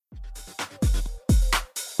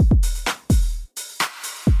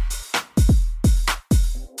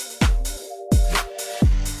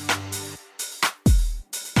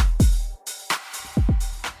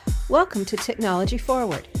Welcome to Technology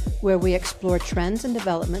Forward, where we explore trends and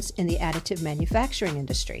developments in the additive manufacturing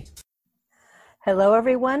industry. Hello,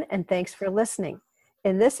 everyone, and thanks for listening.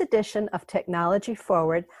 In this edition of Technology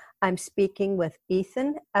Forward, I'm speaking with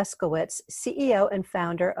Ethan Eskowitz, CEO and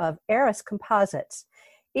founder of Aeris Composites.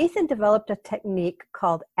 Ethan developed a technique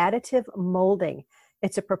called additive molding.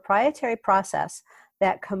 It's a proprietary process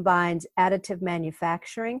that combines additive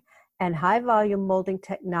manufacturing and high-volume molding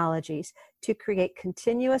technologies to create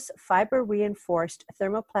continuous fiber-reinforced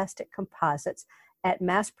thermoplastic composites at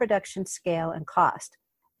mass production scale and cost.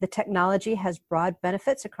 The technology has broad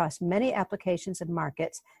benefits across many applications and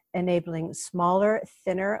markets, enabling smaller,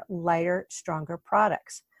 thinner, lighter, stronger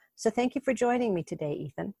products. So thank you for joining me today,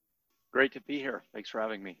 Ethan. Great to be here. Thanks for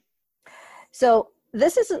having me. So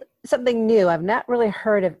this is something new. I've not really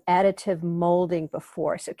heard of additive molding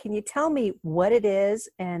before. So can you tell me what it is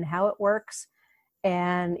and how it works?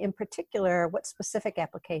 And in particular, what specific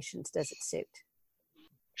applications does it suit?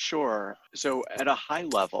 Sure. So at a high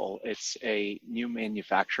level, it's a new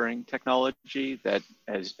manufacturing technology that,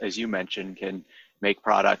 as you mentioned, can make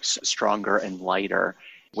products stronger and lighter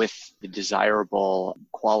with the desirable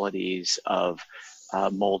qualities of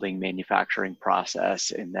molding manufacturing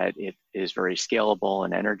process, in that it is very scalable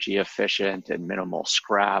and energy efficient and minimal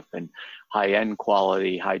scrap and high-end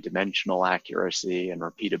quality, high dimensional accuracy and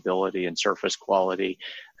repeatability and surface quality,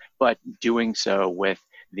 but doing so with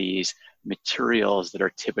these materials that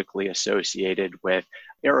are typically associated with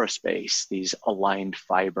aerospace, these aligned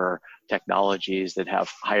fiber technologies that have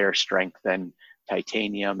higher strength than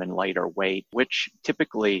titanium and lighter weight, which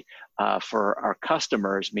typically for our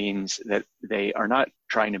customers means that they are not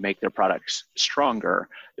trying to make their products stronger.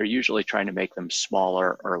 They're usually trying to make them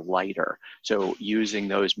smaller or lighter. So using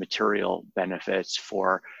those material benefits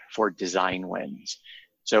for design wins.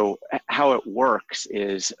 So how it works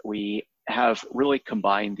is we have really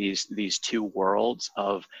combined these two worlds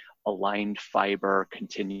of aligned fiber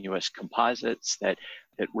continuous composites that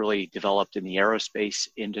really developed in the aerospace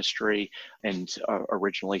industry and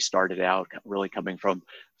originally started out really coming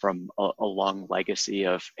from a long legacy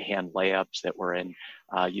of hand layups that were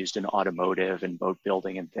used in automotive and boat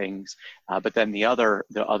building and things. But then the other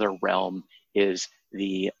realm is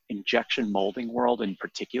the injection molding world in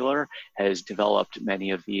particular has developed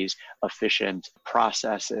many of these efficient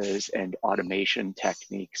processes and automation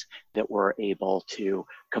techniques that we're able to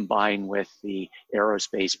combine with the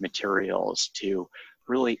aerospace materials to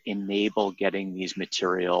really enable getting these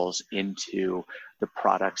materials into the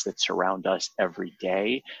products that surround us every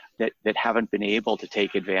day that haven't been able to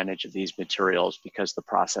take advantage of these materials because the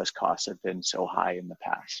process costs have been so high in the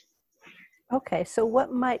past. Okay, so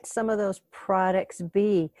what might some of those products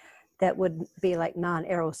be that would be like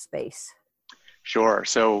non-aerospace? Sure.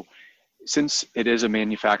 So since it is a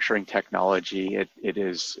manufacturing technology, it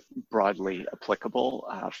is broadly applicable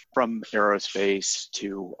from aerospace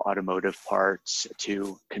to automotive parts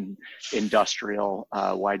to industrial,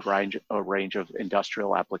 wide range of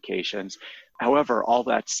industrial applications. However, all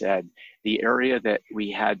that said, the area that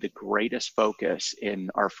we had the greatest focus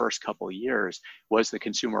in our first couple of years was the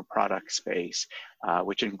consumer product space,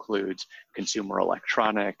 which includes consumer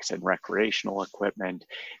electronics and recreational equipment.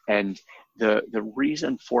 And the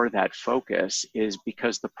reason for that focus is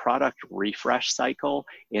because the product refresh cycle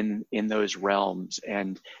in those realms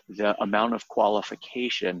and the amount of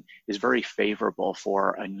qualification is very favorable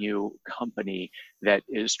for a new company that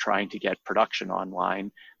is trying to get production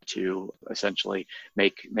online to essentially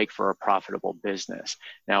make for a profitable business.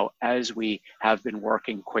 Now, as we have been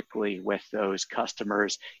working quickly with those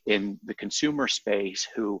customers in the consumer space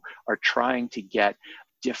who are trying to get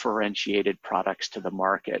differentiated products to the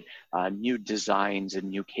market, new designs and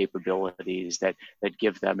new capabilities that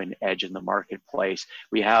give them an edge in the marketplace,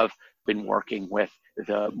 we have been working with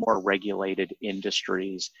the more regulated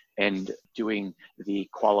industries and doing the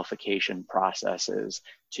qualification processes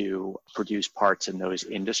to produce parts in those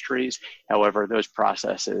industries. However, those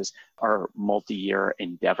processes are multi-year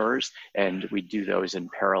endeavors, and we do those in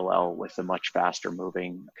parallel with the much faster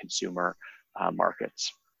moving consumer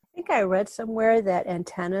markets. I think I read somewhere that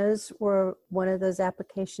antennas were one of those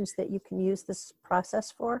applications that you can use this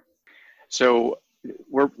process for. So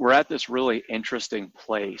we're at this really interesting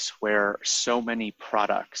place where so many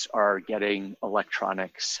products are getting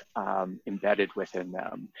electronics embedded within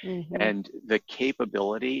them. Mm-hmm. And the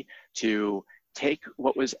capability to take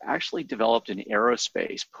what was actually developed in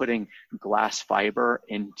aerospace, putting glass fiber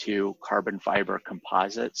into carbon fiber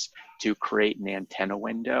composites to create an antenna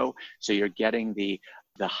window. So you're getting the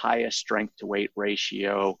highest strength to weight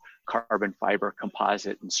ratio, carbon fiber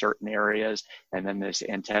composite in certain areas, and then this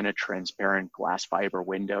antenna transparent glass fiber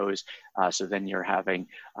windows. So then you're having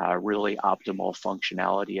really optimal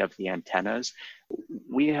functionality of the antennas.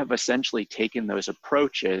 We have essentially taken those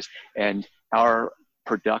approaches, and our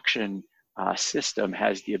production system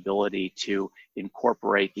has the ability to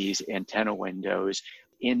incorporate these antenna windows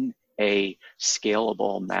in a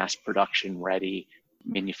scalable, mass production ready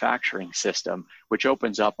manufacturing system, which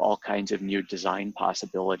opens up all kinds of new design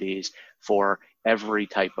possibilities for every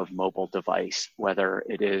type of mobile device, whether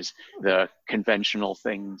it is the conventional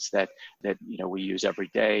things that we use every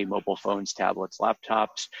day, mobile phones, tablets,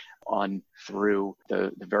 laptops, on through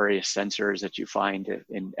the various sensors that you find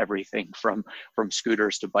in everything from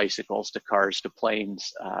scooters to bicycles to cars to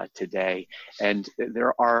planes today. And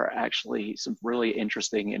there are actually some really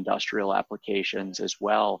interesting industrial applications as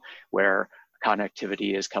well, where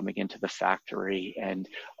connectivity is coming into the factory, and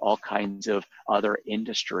all kinds of other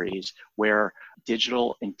industries where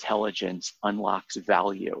digital intelligence unlocks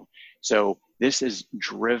value. So this has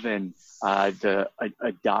driven the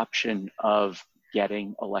adoption of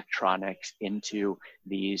getting electronics into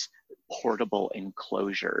these portable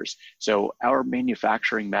enclosures. So our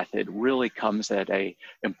manufacturing method really comes at an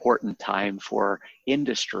important time for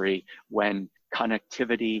industry, when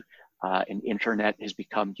connectivity and internet has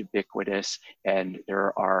become ubiquitous, and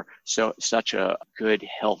there are such a good,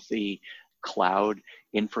 healthy cloud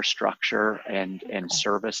infrastructure and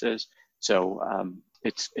services. So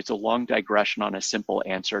it's a long digression on a simple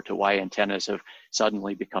answer to why antennas have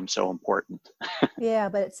suddenly become so important. Yeah,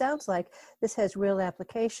 but it sounds like this has real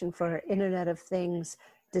application for Internet of Things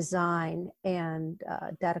design and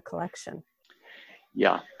data collection.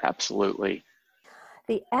 Yeah, absolutely.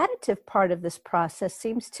 The additive part of this process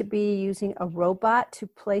seems to be using a robot to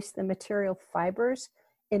place the material fibers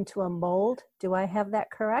into a mold. Do I have that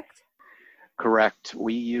correct? Correct.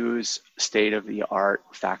 We use state-of-the-art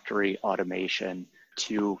factory automation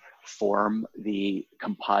to form the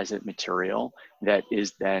composite material that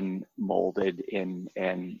is then molded in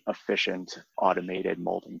an efficient automated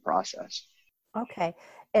molding process. Okay.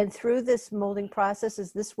 And through this molding process,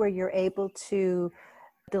 is this where you're able to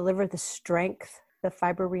deliver the strength, the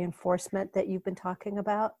fiber reinforcement that you've been talking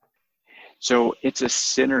about? So it's a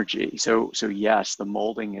synergy. So yes, the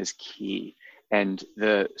molding is key. And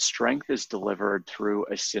the strength is delivered through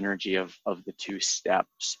a synergy of the two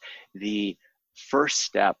steps. The first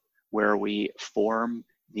step, where we form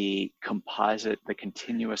the composite, the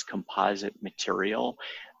continuous composite material,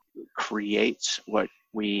 creates what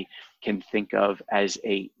we can think of as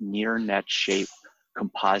a near net shape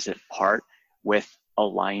composite part with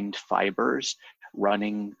aligned fibers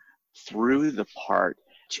running through the part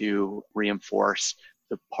to reinforce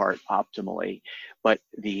the part optimally. But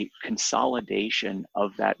the consolidation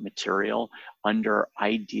of that material under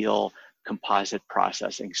ideal composite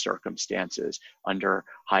processing circumstances, under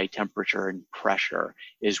high temperature and pressure,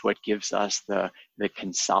 is what gives us the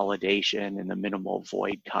consolidation and the minimal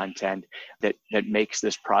void content that makes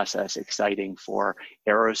this process exciting for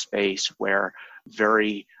aerospace, where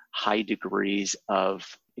very high degrees of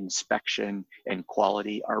inspection and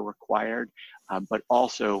quality are required, but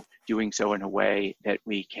also doing so in a way that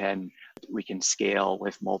we can scale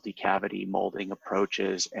with multi-cavity molding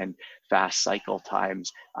approaches and fast cycle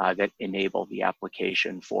times that enable the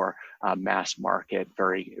application for mass market,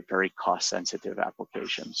 very, very cost-sensitive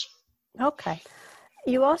applications. Okay.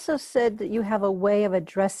 You also said that you have a way of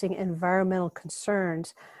addressing environmental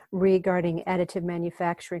concerns regarding additive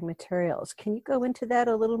manufacturing materials. Can you go into that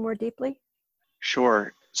a little more deeply?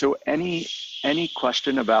 Sure. So any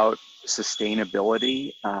question about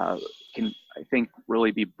sustainability can, I think,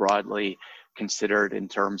 really be broadly considered in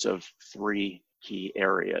terms of three key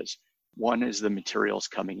areas. One is the materials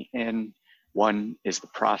coming in, one is the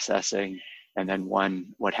processing, and then one,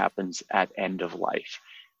 what happens at end of life.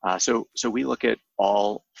 So we look at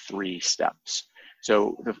all three steps.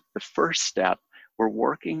 So the first step, we're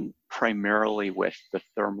working primarily with the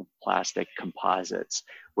thermoplastic composites,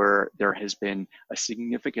 where there has been a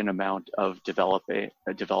significant amount of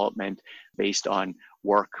development based on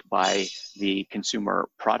work by the consumer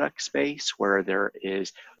product space, where there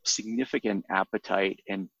is significant appetite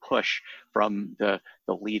and push from the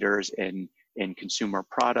leaders in consumer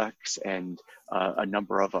products and a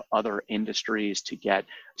number of other industries to get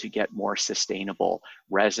more sustainable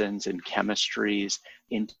resins and chemistries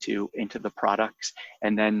into the products.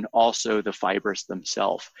 And then also the fibers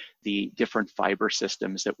themselves. The different fiber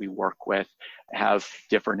systems that we work with have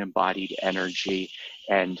different embodied energy,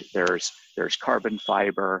 and there's carbon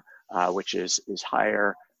fiber, which is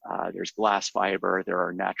higher there's glass fiber, there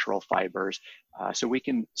are natural fibers. So we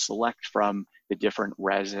can select from the different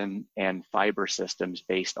resin and fiber systems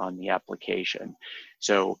based on the application.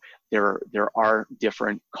 So there are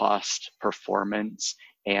different cost, performance,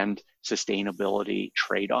 and sustainability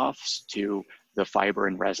trade-offs to the fiber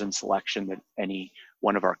and resin selection that any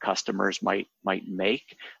one of our customers might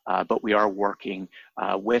make, but we are working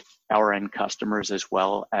with our end customers as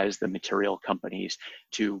well as the material companies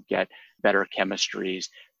to get better chemistries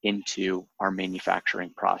into our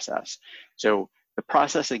manufacturing process. So the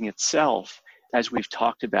processing itself, as we've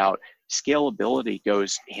talked about, scalability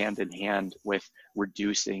goes hand in hand with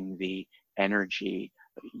reducing the energy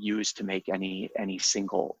used to make any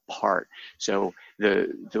single part. So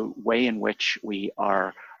the way in which we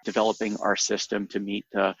are developing our system to meet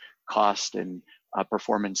the cost and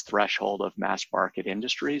performance threshold of mass market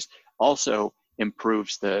industries also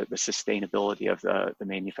improves the sustainability of the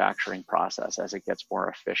manufacturing process as it gets more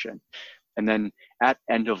efficient. And then at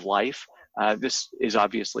end of life, this is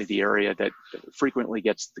obviously the area that frequently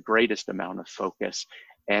gets the greatest amount of focus,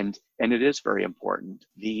 and it is very important.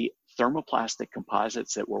 The thermoplastic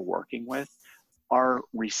composites that we're working with are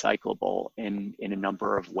recyclable in a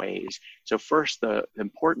number of ways. So first, the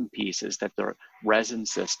important piece is that the resin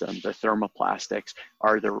system, the thermoplastics,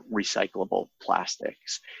 are the recyclable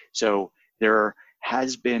plastics. So there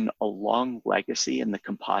has been a long legacy in the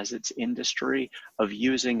composites industry of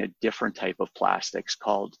using a different type of plastics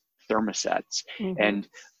called thermosets. Mm-hmm. And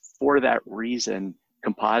for that reason,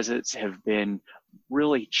 composites have been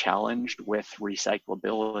really challenged with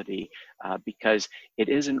recyclability because it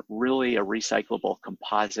isn't really a recyclable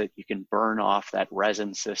composite. You can burn off that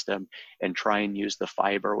resin system and try and use the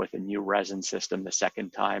fiber with a new resin system the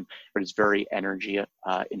second time, but it's very energy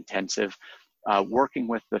intensive. Working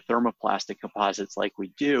with the thermoplastic composites like we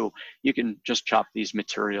do, you can just chop these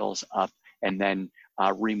materials up and then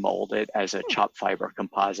remold it as a chopped fiber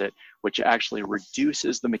composite, which actually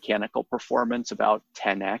reduces the mechanical performance about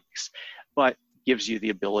 10x, but gives you the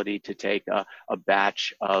ability to take a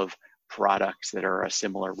batch of products that are a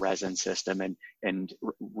similar resin system and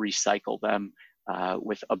recycle them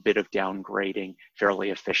with a bit of downgrading fairly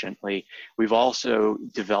efficiently. We've also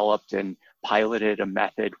developed and piloted a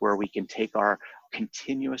method where we can take our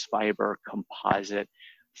continuous fiber composite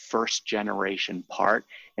first generation part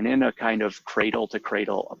and in a kind of cradle to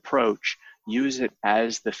cradle approach, use it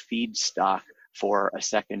as the feedstock for a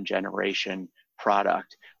second generation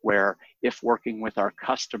product, where if working with our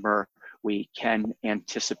customer, we can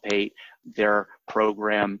anticipate their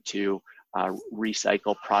program to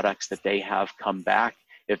recycle products that they have come back.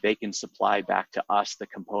 If they can supply back to us the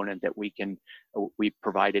component that we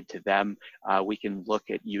provided to them, we can look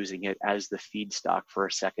at using it as the feedstock for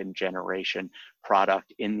a second generation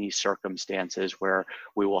product in these circumstances where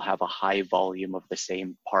we will have a high volume of the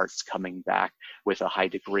same parts coming back with a high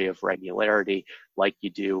degree of regularity, like you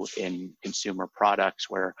do in consumer products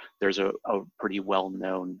where there's a pretty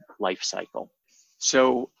well-known life cycle.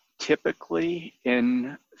 So typically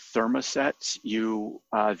in thermosets,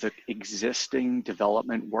 the existing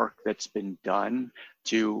development work that's been done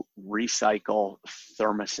to recycle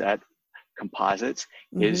thermoset composites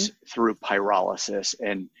is through pyrolysis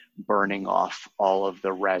and burning off all of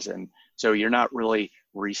the resin. So you're not really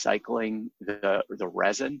recycling the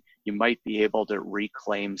resin. You might be able to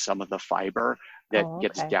reclaim some of the fiber that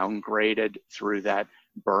gets downgraded through that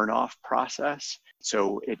burn off process.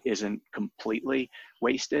 So it isn't completely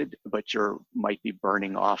wasted, but you might be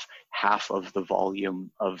burning off half of the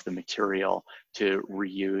volume of the material to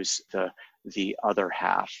reuse the other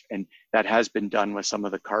half. And that has been done with some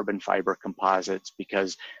of the carbon fiber composites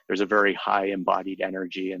because there's a very high embodied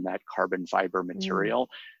energy in that carbon fiber material.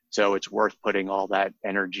 So it's worth putting all that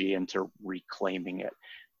energy into reclaiming it.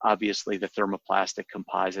 Obviously, the thermoplastic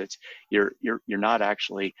composites, you're not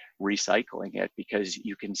actually recycling it because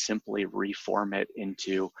you can simply reform it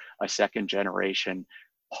into a second generation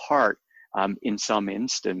part in some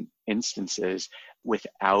instances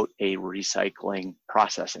without a recycling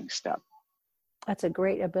processing step. That's a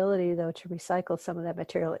great ability, though, to recycle some of that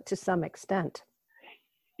material to some extent.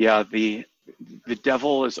 Yeah, the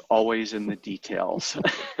devil is always in the details.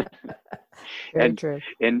 Very true.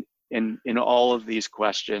 And in all of these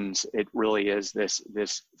questions, it really is this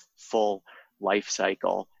full life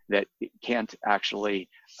cycle that can't actually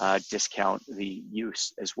discount the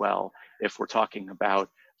use as well. If we're talking about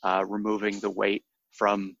removing the weight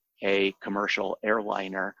from a commercial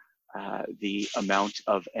airliner, the amount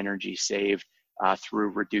of energy saved through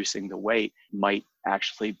reducing the weight might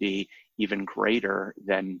actually be even greater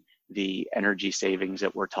than the energy savings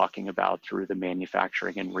that we're talking about through the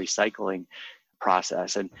manufacturing and recycling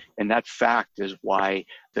process. And that fact is why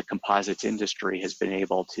the composites industry has been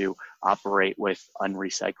able to operate with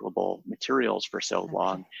unrecyclable materials for so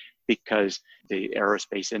long, because the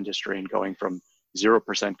aerospace industry, and going from 0%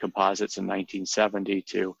 composites in 1970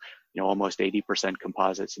 to almost 80%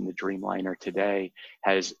 composites in the Dreamliner today,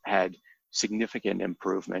 has had significant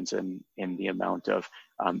improvements in the amount of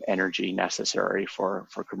energy necessary for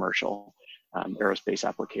commercial aerospace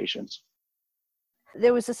applications.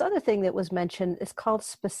 There was this other thing that was mentioned. It's called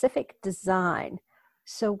specific design.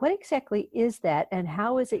 So what exactly is that, and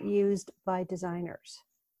how is it used by designers?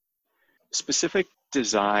 Specific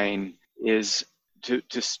design is,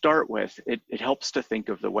 to start with, it helps to think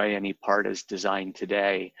of the way any part is designed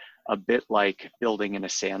today, a bit like building in a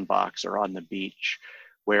sandbox or on the beach,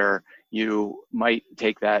 where you might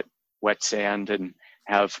take that wet sand and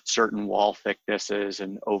have certain wall thicknesses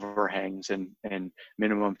and overhangs and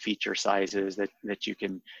minimum feature sizes that you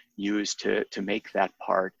can use to make that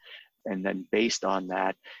part. And then based on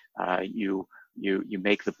that, you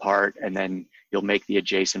make the part, and then you'll make the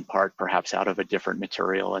adjacent part perhaps out of a different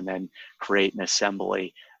material, and then create an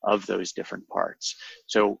assembly of those different parts.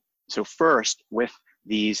 So first, with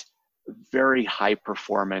these very high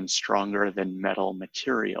performance, stronger than metal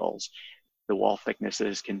materials, the wall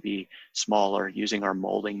thicknesses can be smaller. Using our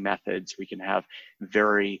molding methods, we can have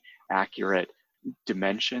very accurate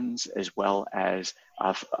dimensions as well as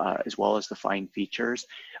the fine features.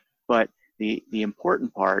 But the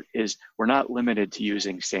important part is we're not limited to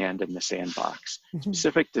using sand in the sandbox. Mm-hmm.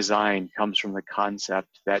 Specific design comes from the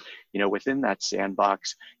concept that within that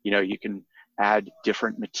sandbox, you can add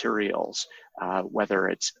different materials, whether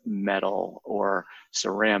it's metal or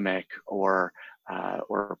ceramic or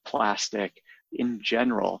plastic. In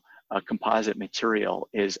general, a composite material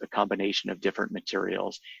is a combination of different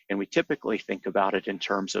materials, and we typically think about it in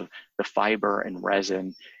terms of the fiber and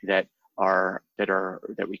resin that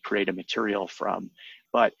we create a material from.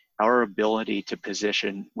 But our ability to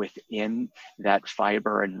position within that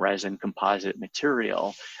fiber and resin composite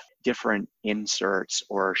material different inserts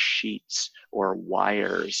or sheets or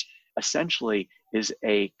wires essentially is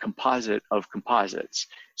a composite of composites.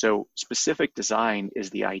 So specific design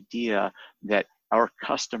is the idea that our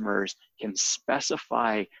customers can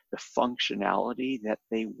specify the functionality that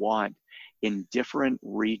they want in different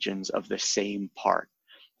regions of the same part.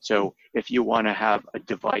 So if you want to have a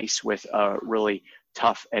device with a really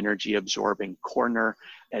tough energy absorbing corner,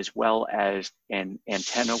 as well as an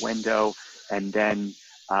antenna window, and then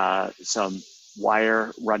some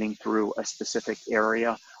wire running through a specific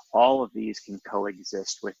area, all of these can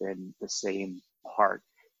coexist within the same part.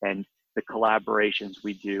 And the collaborations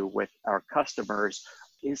we do with our customers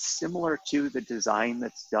is similar to the design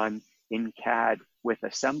that's done in CAD with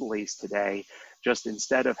assemblies today, just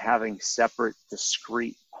instead of having separate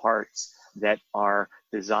discrete parts that are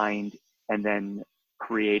designed and then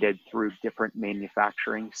created through different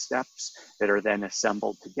manufacturing steps that are then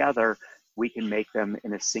assembled together, we can make them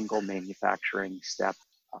in a single manufacturing step.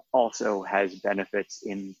 Also has benefits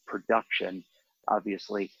in production.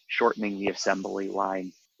 Obviously, shortening the assembly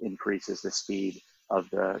line increases the speed of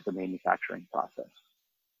the manufacturing process.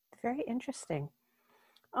 Very interesting.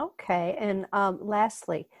 Okay, and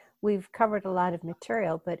lastly, we've covered a lot of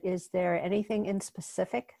material, but is there anything in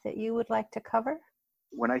specific that you would like to cover?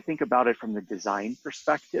 When I think about it from the design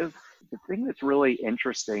perspective, the thing that's really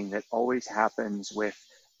interesting that always happens with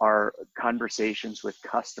our conversations with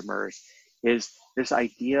customers is this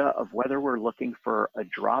idea of whether we're looking for a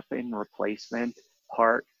drop-in replacement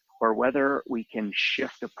part or whether we can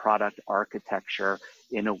shift a product architecture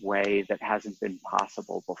in a way that hasn't been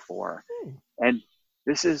possible before. And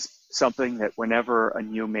this is something that whenever a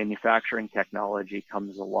new manufacturing technology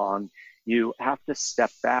comes along, you have to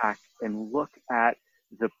step back and look at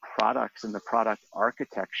the products and the product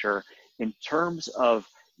architecture in terms of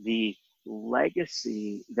the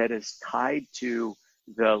legacy that is tied to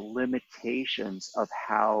the limitations of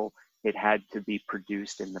how it had to be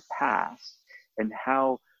produced in the past, and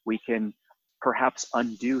how we can perhaps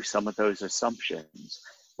undo some of those assumptions.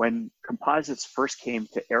 When composites first came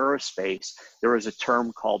to aerospace, there was a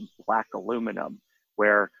term called black aluminum,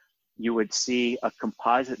 where you would see a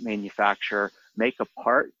composite manufacturer make a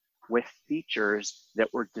part with features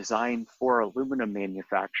that were designed for aluminum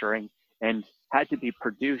manufacturing and had to be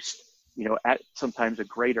produced, at sometimes a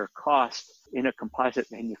greater cost in a composite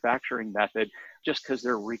manufacturing method, just because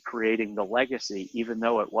they're recreating the legacy, even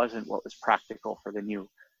though it wasn't what was practical for the new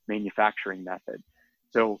manufacturing method.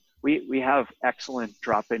 So we have excellent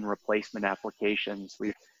drop-in replacement applications.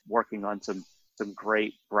 We're working on some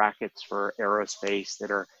great brackets for aerospace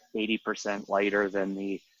that are 80% lighter than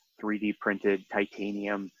the 3D printed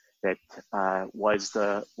titanium that was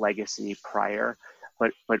the legacy prior.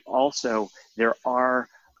 But also there are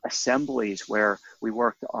assemblies where we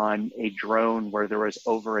worked on a drone where there was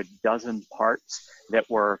over a dozen parts that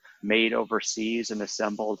were made overseas and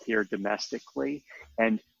assembled here domestically.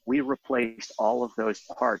 And we replaced all of those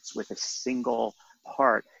parts with a single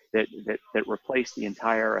part that replaced the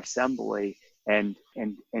entire assembly and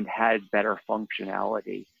had better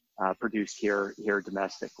functionality produced here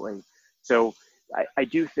domestically. So I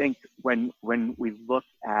do think when we look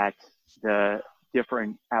at the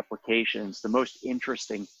different applications, the most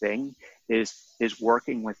interesting thing is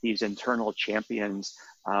working with these internal champions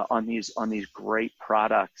on these great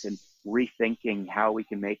products and rethinking how we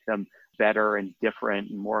can make them better and different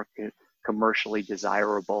and more commercially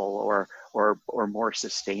desirable or more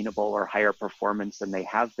sustainable or higher performance than they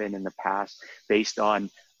have been in the past, based on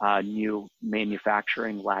new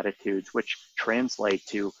manufacturing latitudes, which translate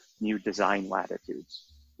to new design latitudes.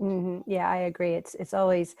 Mm-hmm. Yeah, I agree. It's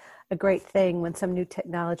always a great thing when some new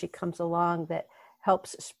technology comes along that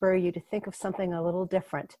helps spur you to think of something a little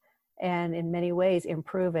different and in many ways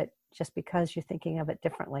improve it just because you're thinking of it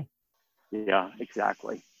differently. Yeah,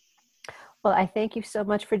 exactly. Well, I thank you so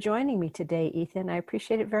much for joining me today, Ethan. I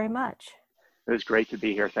appreciate it very much. It was great to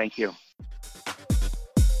be here. Thank you.